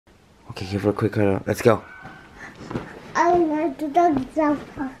Okay, give her a quick cuddle. Let's go. I want the doggies out.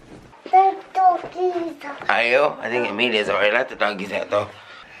 The doggies out. Are you? I think Emilia's already let the doggies out though.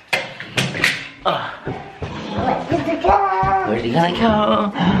 Where did they go? Where did I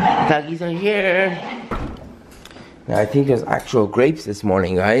go? Doggies are here. Now I think there's actual grapes this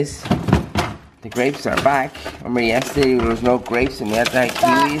morning, guys. The grapes are back. Remember yesterday there was no grapes and we had to have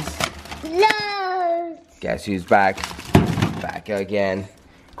kiwis? No. Guess who's back? Back again.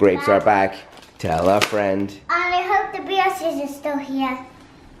 Grapes are back. Tell a friend. And I hope the BSs are still here.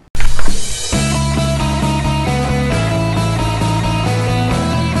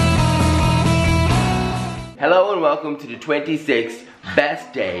 Hello and welcome to the 26th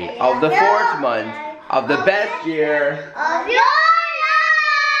best day of the 4th month of the best year Of your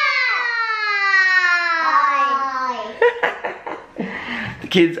life! The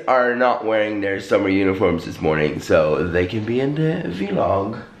kids are not wearing their summer uniforms this morning, so they can be in the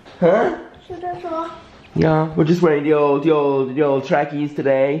vlog. Huh? Yeah, we're just wearing the old trackies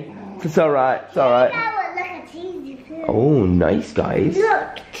today. It's alright, it's alright. Look at cheesy food. Oh, nice, guys.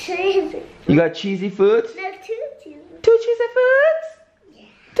 Look, cheesy. You got cheesy food? Look, two cheesy. 2 cheesy foods? Yeah.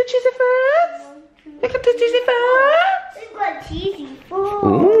 2 cheesy foods? Look at the cheesy foods. We've got cheesy food.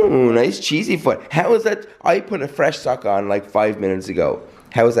 Ooh, nice cheesy foot. How is that? I put a fresh sock on like 5 minutes ago.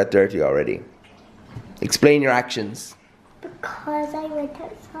 How is that dirty already? Explain your actions. Because I went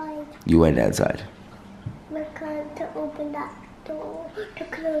outside. You went outside. Because to open that door, to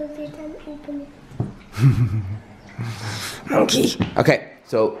close it and open it. Monkey. Okay,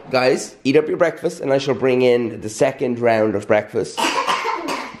 so guys, eat up your breakfast and I shall bring in the second round of breakfast.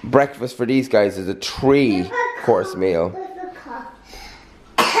 Breakfast for these guys is a 3-course meal.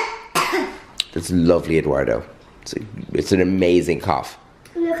 That's lovely, Eduardo. It's an amazing cough.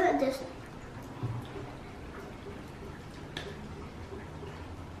 Look at this.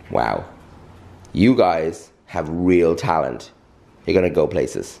 Wow. You guys have real talent. You're gonna go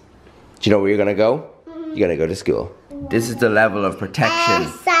places. Do you know where you're gonna go? You're gonna go to school. This is the level of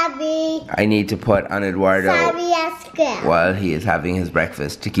protection Sabi. I need to put on Eduardo Sabi at school. while he is having his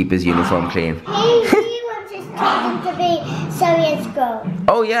breakfast to keep his uniform clean. He wants his children to be Sabi at school.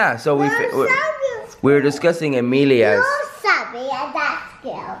 Oh yeah, so we're discussing Emilia's. No Sabi at that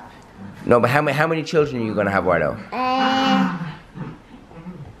school. No, but how many children are you gonna have, Eduardo?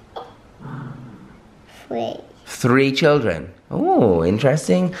 3. 3 children. Oh,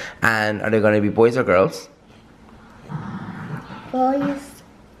 interesting. And are they gonna be boys or girls? Boys.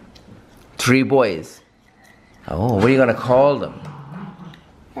 3 boys. Oh, what are you gonna call them?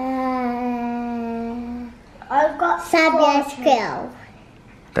 I've got Sabi at school.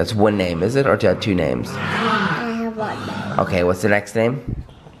 That's one name, is it? Or do you have 2 names? I have one name. Okay, what's the next name?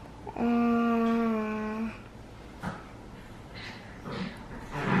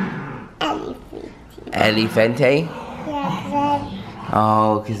 Elefante? Yeah,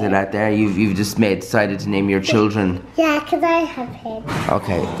 Oh, because of that there, you've just decided to name your children. because I have him.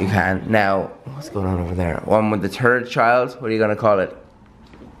 Okay, you can. Now, what's going on over there? One with the 3rd child, what are you going to call it?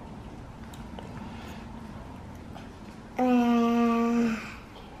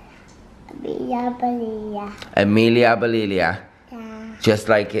 Emilia Balilia. Yeah. Just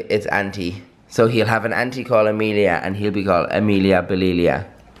like its auntie. So he'll have an auntie called Emilia and he'll be called Emilia Balilia.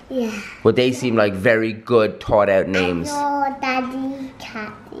 Yeah. But they seem like very good, thought out names. No, Daddy,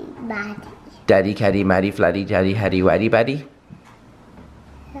 Catty, Maddie. Daddy, Caddy, Maddie, Fladdy, Daddy, Haddy, Waddy, Baddy.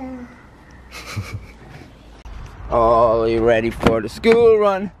 Yeah. Oh, are you ready for the school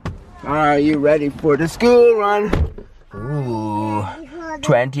run? Are you ready for the school run? Ooh,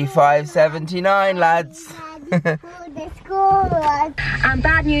 25.79, lads. And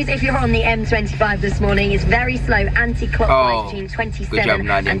bad news if you're on the M25 this morning, it's very slow anti-clockwise between 27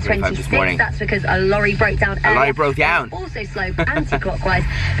 and 26. That's because a lorry broke down. A lorry broke down. Also slow anti-clockwise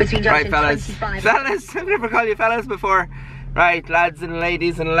between junction 25. Fellas, I've never called you fellas before. Right, lads and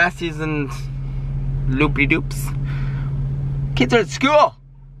ladies and lassies and loopy-doops. Kids are at school.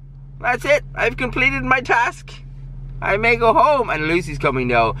 That's it. I've completed my task. I may go home. And Lucy's coming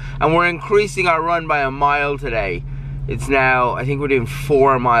though. And we're increasing our run by a mile today. It's now, I think we're doing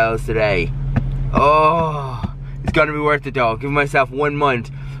 4 miles today. Oh, it's gonna be worth it though. I'll give myself 1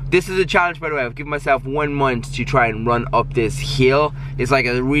 month. This is a challenge, by the way. I've given myself 1 month to try and run up this hill. It's like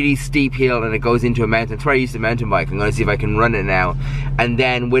a really steep hill and it goes into a mountain. It's where I used to mountain bike. I'm gonna see if I can run it now. And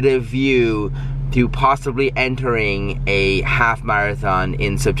then with a view to possibly entering a half marathon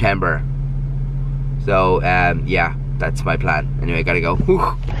in September. So, yeah, that's my plan. Anyway, I gotta go. Whew.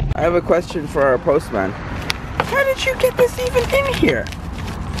 I have a question for our postman. How did you get this even in here?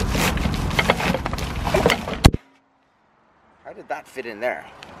 How did that fit in there?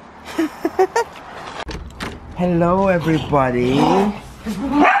 Hello, everybody.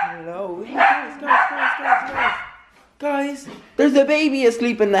 Hello. Hey, guys, there's a baby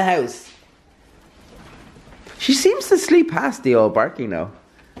asleep in the house. She seems to sleep past the old barking now.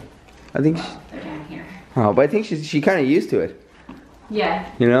 I think. Oh, but I think she kind of used to it. Yeah.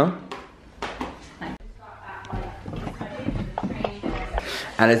 You know.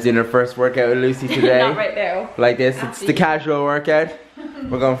 Anna's doing her first workout with Lucy today. Not right now. Like this, it's the casual workout.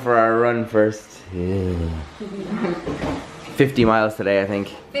 We're going for our run first. Yeah. 50 miles today, I think.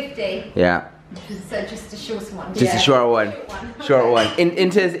 50? Yeah. So just a short one. Just a short one. Short one.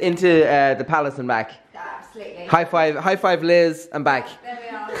 Into the palace and back. Absolutely. High five Liz and back. There we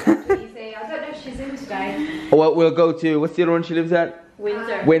are. That's easy. I don't know if she's in today. Well, we'll go to, what's the other one she lives at?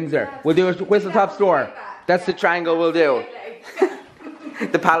 Windsor. Windsor. We'll do a Whistle Top store. That's the triangle we'll do.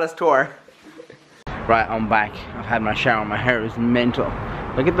 The palace tour. Right, I'm back. I've had my shower. My hair is mental.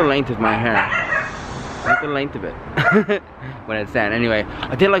 Look at the length of my hair. Look at the length of it. When it's down. Anyway,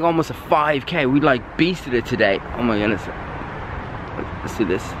 I did like almost a 5K. We like beasted it today. Oh my goodness. Let's do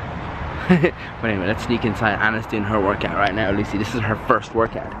this. But anyway, let's sneak inside. Anna's doing her workout right now, Lucy. This is her first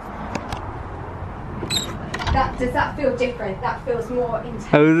workout. Does that feel different? That feels more intense.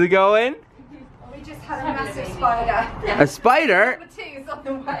 How's it going? We just had a massive spider. A spider? Number 2's on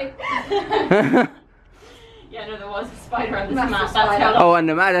the way. Yeah, no, there was a spider on this Massive mat. spider. That's how long. Oh, on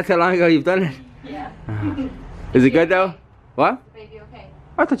the mat. That's how long ago you've done it. Yeah. Is it good though? What? Baby, okay?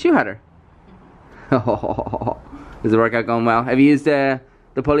 I thought you had her. Is the workout going well? Have you used the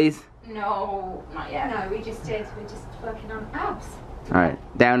pulleys? No, not yet. No, we just did. We're just working on abs. Alright,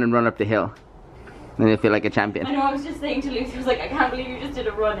 down and run up the hill. Then you'll feel like a champion. I know, I was just saying to Lucy, I was like, I can't believe you just did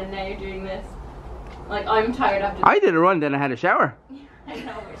a run and now you're doing this. Like, I'm tired after I did a run, then I had a shower. I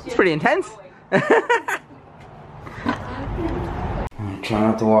know. It's pretty intense. Try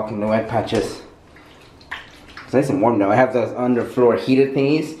not to walk in the wet patches. It's nice and warm now. I have those underfloor heated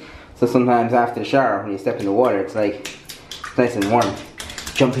thingies. So sometimes after the shower, when you step in the water, it's like, it's nice and warm.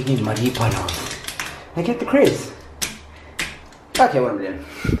 Jumping in muddy puddles. I get the craze. Okay, what am I doing?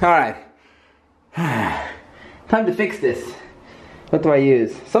 Alright. Time to fix this. What do I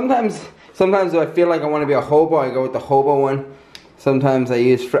use? Sometimes if I feel like I want to be a hobo, I go with the hobo one. Sometimes I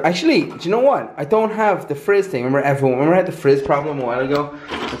use actually, do you know what? I don't have the frizz thing. Remember I had the frizz problem a while ago?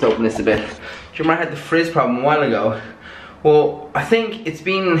 Let's open this a bit. Do you remember I had the frizz problem a while ago? Well, I think it's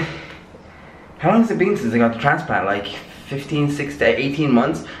been, how long has it been since I got the transplant? Like 15, 6 to 18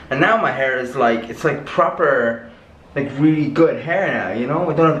 months. And now my hair is like, it's like proper, like really good hair now, you know?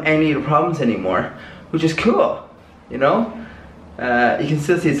 I don't have any of the problems anymore, which is cool, you know? You can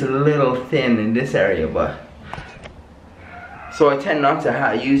still see it's a little thin in this area, but so I tend not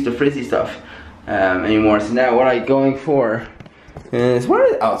to use the frizzy stuff anymore. So now what I'm going for is, where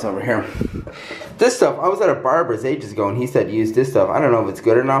is it? Oh, it's over here. This stuff, I was at a barber's ages ago and he said use this stuff. I don't know if it's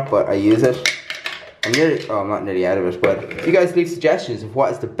good or not, but I use it. I'm not nearly out of it, but if you guys leave suggestions of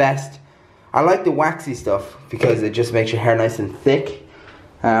what is the best. I like the waxy stuff because it just makes your hair nice and thick.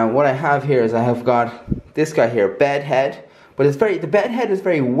 What I have here is I have got this guy here, bed head. But it's the bed head is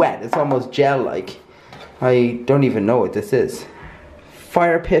very wet. It's almost gel-like. I don't even know what this is.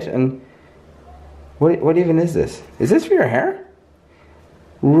 Fire pit and what even is this? Is this for your hair?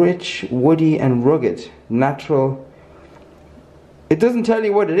 Rich, woody and rugged. Natural. It doesn't tell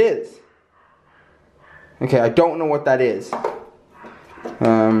you what it is. Okay, I don't know what that is.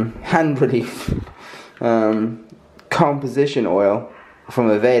 Hand relief. Composition oil from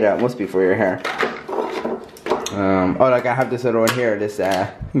Aveda. It must be for your hair. Oh, like I have this other one here, this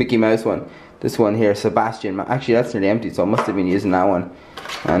Mickey Mouse one. This one here, Sebastian. Actually, that's nearly empty, so I must have been using that one.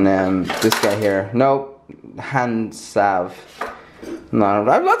 And this guy here. Nope. Hand salve. No,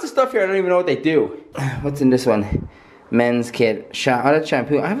 I have lots of stuff here. I don't even know what they do. What's in this one? Men's kit. That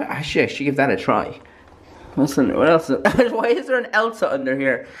shampoo. I should actually give that a try. What else? Why is there an Elsa under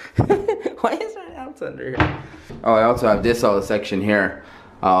here? Why is there an Elsa under here? Oh, I also have this whole section here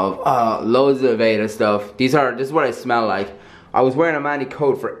of loads of Aveda stuff. This is what I smell like. I was wearing a Manny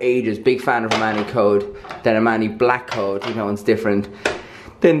coat for ages, big fan of a Manny coat, then a Manny black coat, you know, it's different.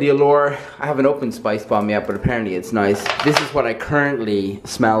 Then the Allure, I haven't opened Spice Bomb yet, but apparently it's nice. This is what I currently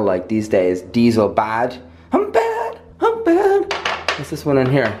smell like these days, Diesel Bad. I'm bad, I'm bad. What's this one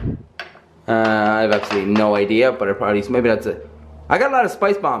in here? I have absolutely no idea, but maybe that's it. I got a lot of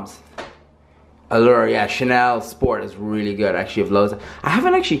Spice Bombs. Allure, yeah, Chanel Sport is really good. I actually have loads. I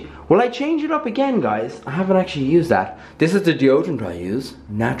haven't actually, will I change it up again, guys? I haven't actually used that. This is the deodorant I use.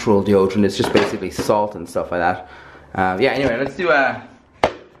 Natural deodorant. It's just basically salt and stuff like that. Yeah, anyway, let's do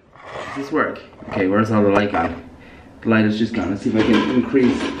does this work? Okay, where's all the light gone? The light is just gone. Let's see if I can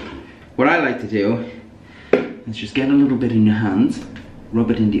increase what I like to do is just get a little bit in your hands, rub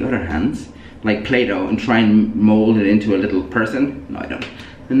it in the other hands, like Play-Doh, and try and mold it into a little person. No, I don't.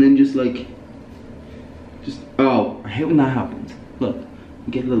 And then just like, oh, I hate when that happens. Look,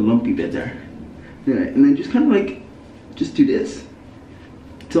 you get a little lumpy bit there. And then just kind of like, just do this.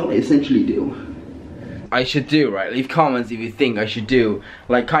 That's all I essentially do. I should do, right? Leave comments if you think I should do,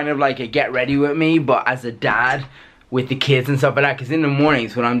 like, kind of like a get ready with me, but as a dad with the kids and stuff like that. Because in the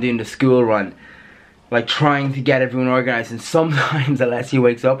mornings when I'm doing the school run, like trying to get everyone organized, and sometimes Alessia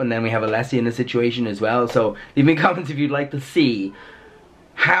wakes up and then we have Alessia in the situation as well. So leave me comments if you'd like to see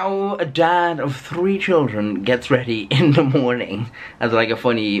how a dad of 3 children gets ready in the morning as like a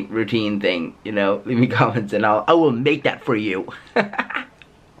funny routine thing, you know. Leave me comments and I will make that for you. Back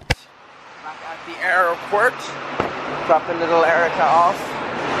at the airport, dropping little Erica off.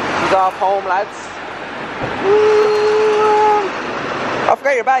 She's off home, lads. I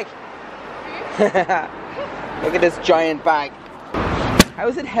forgot your bag. Look at this giant bag. How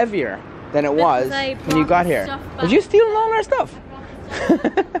is it heavier than it was when you got here? Did you steal all our stuff?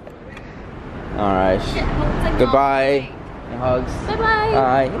 Alright. Goodbye. Hugs. Bye-bye.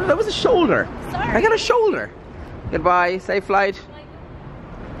 Bye. That was a shoulder. Sorry. I got a shoulder. Goodbye. Safe flight.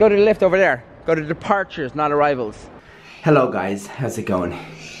 Go to the lift over there. Go to departures, not arrivals. Hello guys. How's it going?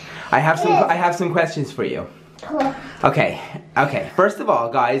 I have some questions for you. Okay. First of all,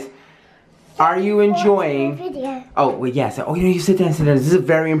 guys, are you enjoying? Oh, well, yes. Oh, you know, you sit down. This is a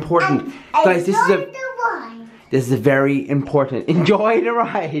very important, guys. This is a very important. Enjoy the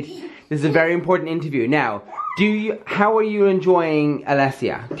ride. This is a very important interview. Now, how are you enjoying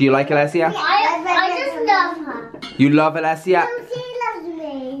Alessia? Do you like Alessia? I just love her. You love Alessia? She loves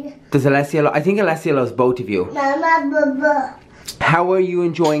me. Does Alessia? I think Alessia loves both of you. How are you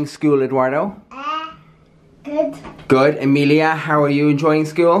enjoying school, Eduardo? Good. Good. Emilia, how are you enjoying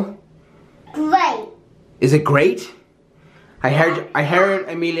school? Great. Is it great? I heard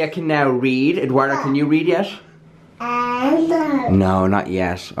Emilia can now read. Eduardo, can you read yet? No. No, not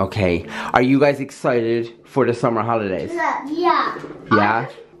yet. Okay. Are you guys excited for the summer holidays? Yeah. Yeah?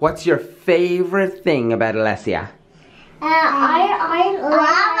 What's your favorite thing about Alessia?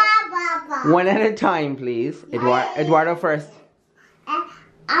 One at a time, please. Eduardo first.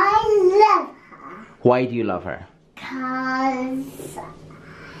 I love her. Why do you love her? Because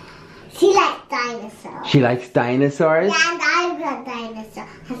she likes dinosaurs. She likes dinosaurs? Yeah, and I've got dinosaurs.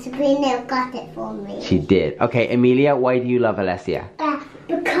 And Sabrina got it for me. She did. Okay, Emilia, why do you love Alessia?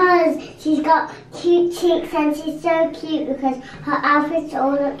 Because she's got cute cheeks and she's so cute because her outfits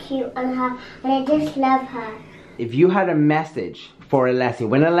all look cute and I just love her. If you had a message for Alessia,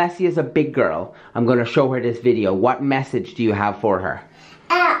 when Alessia is a big girl, I'm going to show her this video. What message do you have for her?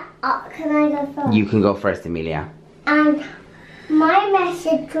 Can I go first? You can go first, Emilia. And my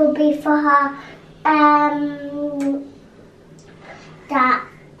message will be for her that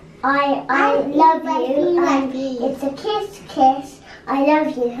I love you and it's a kiss. I love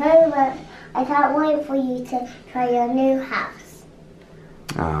you so much. I can't wait for you to try your new house.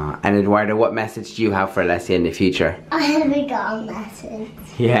 And Eduardo, what message do you have for Alessia in the future? I haven't got a message.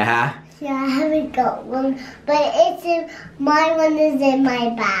 Yeah? Yeah, I haven't got one, but my one is in my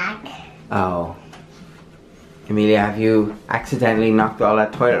bag. Oh. Emilia, have you accidentally knocked all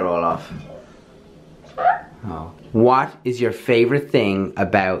that toilet roll off? Oh. What is your favorite thing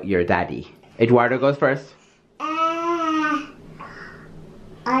about your daddy? Eduardo goes first.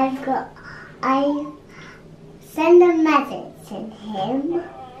 I send a message to him.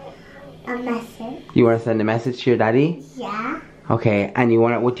 A message. You want to send a message to your daddy? Yeah. Okay, and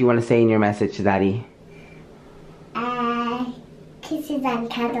what do you want to say in your message to daddy? Kisses and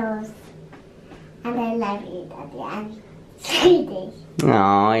cuddles. And I love you, Daddy, and sweetie. Oh,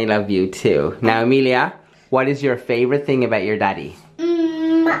 I love you too. Now, Emilia, what is your favorite thing about your daddy?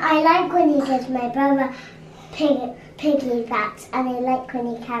 I like when he gives my brother piggybacks, and I like when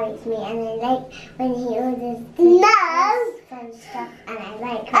he carries me, and I like when he orders fun stuff, and I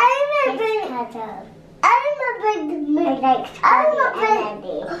like his cuddles. I'm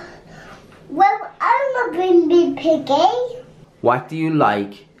a big piggy. What do you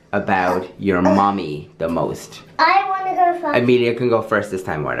like about your mommy the most? I want to go first. Emilia can go first this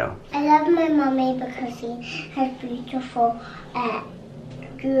time, Eduardo. I love my mommy because she has beautiful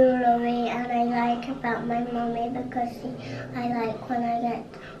jewelry, and I like about my mommy because I like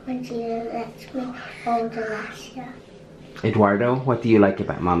when she lets me hold Alessia. Eduardo, what do you like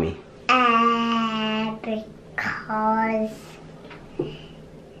about mommy? Because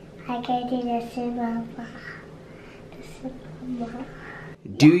I go to the cinema.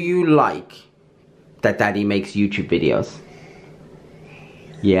 Do you like that daddy makes YouTube videos?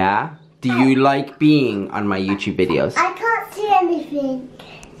 Yeah? Do you like being on my YouTube videos? I can't see anything.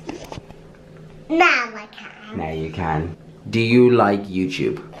 Now I can. Now you can. Do you like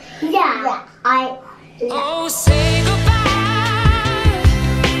YouTube? Yeah. I. Oh, say